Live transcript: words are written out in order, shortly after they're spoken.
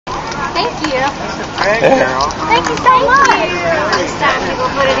Thank you. That's a great girl. Thank you so much. Next time people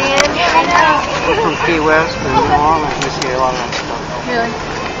put it in. I know. From Key West, from New Orleans, we see a lot of that stuff. Really?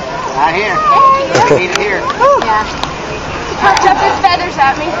 Not here. Thank you. Need it here. Yeah. He puffed up his feathers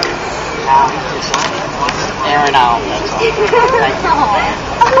at me. Now he's just airing out. That's all. Thank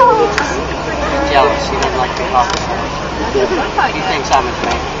you. He's jealous. He doesn't like to talk to her. He thinks I'm his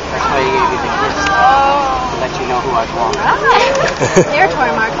mate. That's why he gave you the kiss. To let you know who I belong to. Right.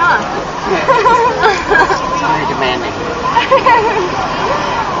 Territory mark, huh? It's very demanding.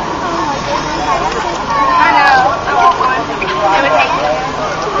 I know. I want one. I would take it.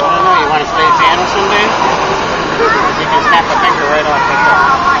 I don't know. You want to play the piano someday? You can snap a finger right off the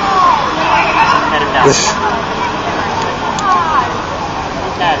top. Head him down.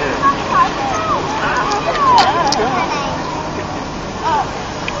 That hurt.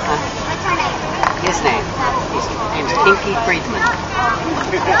 His name. His name's Kinky Friedman.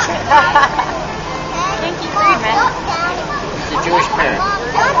 Kinky Friedman. He's a Jewish parrot.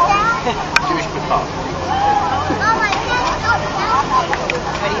 Jewish macaw.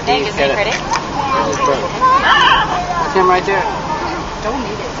 What do you think? Is he pretty? That's his brother. That's him right there. Don't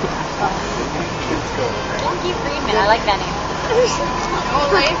need it. Kinky Friedman. I like that name.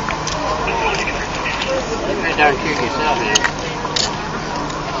 Only. You're darn cute yourself, man.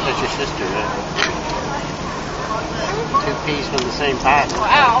 That's your sister, right? Two peas from the same pot.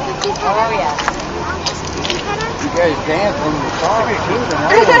 Wow. Oh, yeah. You guys dance on the car too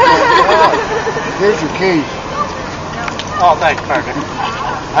tonight. Here's your keys. Oh, thanks, Parker.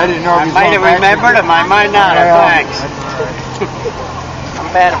 I didn't know if I you might have remembered them, I might not. Yeah. Thanks. I'm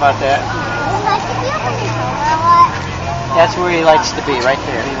bad about that. That's where he likes to be, right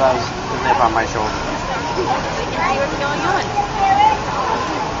there. He loves to live on my shoulder. What's going on?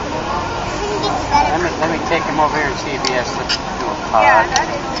 Let me take him over here and see if he has to do a pod. Yeah, that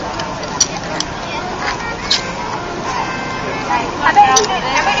is. I bet if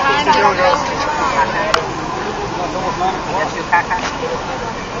he's on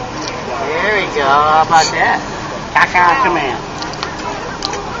There we go. How about that? Caca command.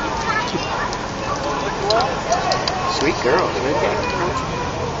 Sweet girl.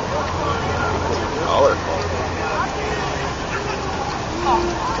 Colorful.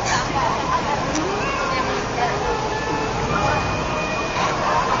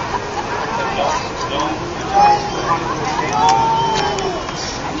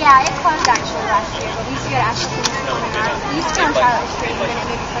 Yeah, it closed actually last year, but we used to go to Asheville this morning. We used to go on Charlotte Street, and then it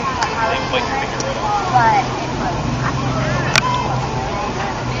moved places like Harlem Corner, but it closed.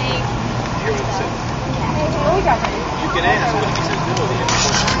 What we got? You can ask, but if he says no, then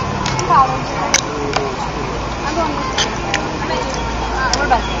College. I'm going this way. We're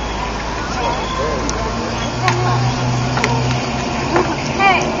both.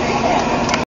 Hey.